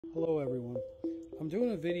Hello everyone. I'm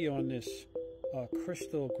doing a video on this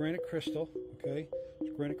granite crystal, okay? It's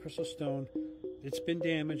granite crystal stone. It's been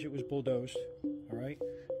damaged, it was bulldozed, all right?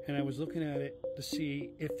 And I was looking at it to see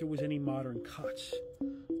if there was any modern cuts.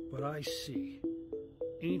 But I see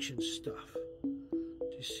ancient stuff.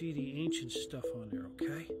 Do you see the ancient stuff on there,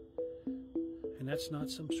 okay? And that's not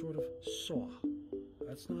some sort of saw.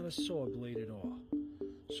 That's not a saw blade at all.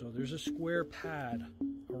 So there's a square pad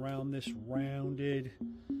around this rounded,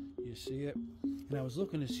 you see it? And I was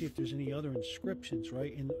looking to see if there's any other inscriptions,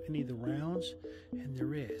 right, in any of the rounds, and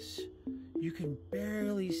there is. You can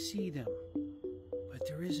barely see them, but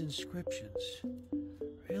there is inscriptions.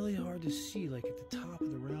 Really hard to see, like at the top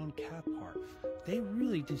of the round cap part. They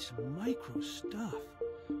really did some micro stuff.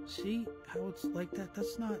 See how it's like that?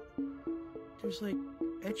 That's not, there's like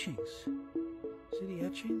etchings. See the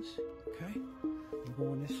etchings? Okay, I'm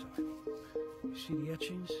going this side. You see the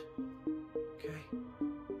etchings? Okay,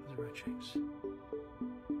 those are etchings.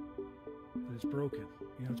 But it's broken.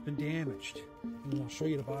 You know, it's been damaged. And I'll show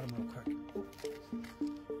you the bottom real quick.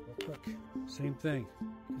 Real quick. Same thing.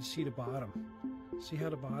 You can see the bottom. See how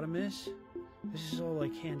the bottom is? This is all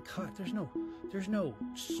like hand cut. There's no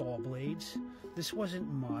saw blades. This wasn't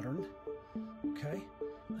modern. Okay?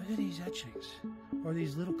 Look at these etchings. Or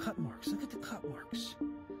these little cut marks. Look at the cut marks.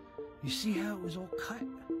 You see how it was all cut?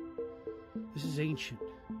 This is ancient.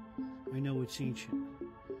 I know it's ancient.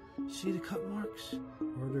 See the cut marks?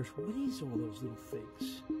 Or there's, what are these, all those little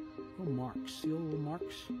things? Little marks. See all the little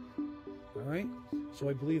marks? Alright? So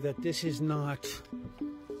I believe that this is not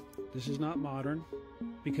modern,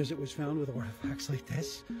 because it was found with artifacts like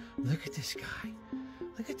this. Look at this guy.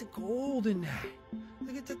 Look at the gold in that.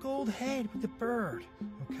 Look at the gold head with the bird.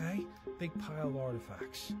 Okay? Big pile of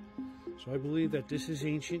artifacts. So I believe that this is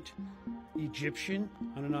ancient Egyptian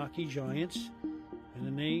Anunnaki giants. And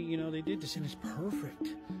then they did this, and it's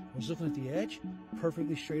perfect. I was looking at the edge,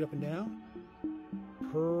 perfectly straight up and down.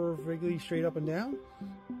 Perfectly straight up and down.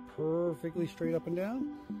 Perfectly straight up and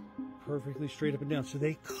down. Perfectly straight up and down. So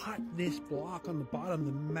they cut this block on the bottom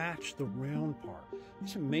to match the round part.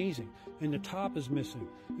 It's amazing. And the top is missing.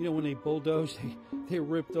 You know, when they bulldozed, they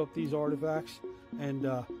ripped up these artifacts and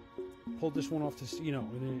pulled this one off this, and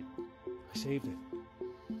then I saved it.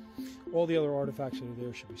 All the other artifacts that are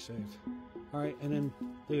there should be saved. All right, and then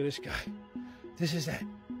look at this guy. This is that.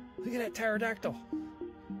 Look at that pterodactyl.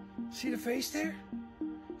 See the face there?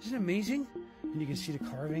 Isn't it amazing? And you can see the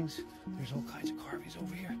carvings. There's all kinds of carvings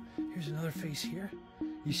over here. Here's another face here.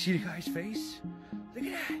 You see the guy's face? Look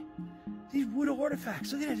at that. These wood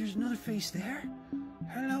artifacts. Look at that. There's another face there.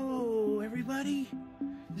 Hello, everybody.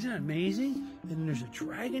 Isn't that amazing? And then there's a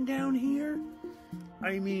dragon down here.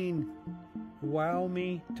 I mean, wow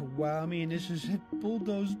me to wow me. And this is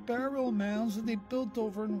bulldozed burial mounds that they built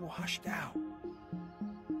over and washed out.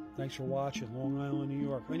 Thanks for watching. Long Island, New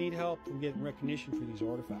York. I need help from getting recognition for these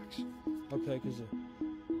artifacts. Okay, because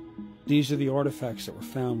these are the artifacts that were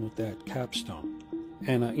found with that capstone.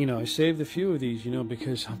 And, I saved a few of these,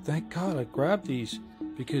 because thank God I grabbed these,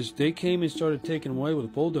 because they came and started taking away with a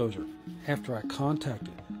bulldozer after I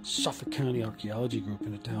contacted Suffolk County Archaeology Group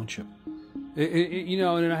in the township. And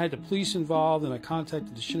then I had the police involved, and I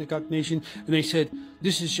contacted the Shinnecock Nation, and they said,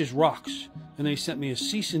 this is just rocks. And they sent me a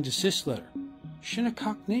cease and desist letter.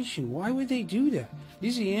 Shinnecock Nation, why would they do that?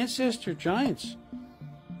 These are the ancestor giants,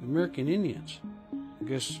 American Indians. I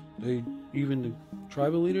guess even the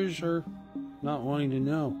tribal leaders are not wanting to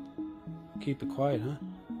know. Keep it quiet, huh?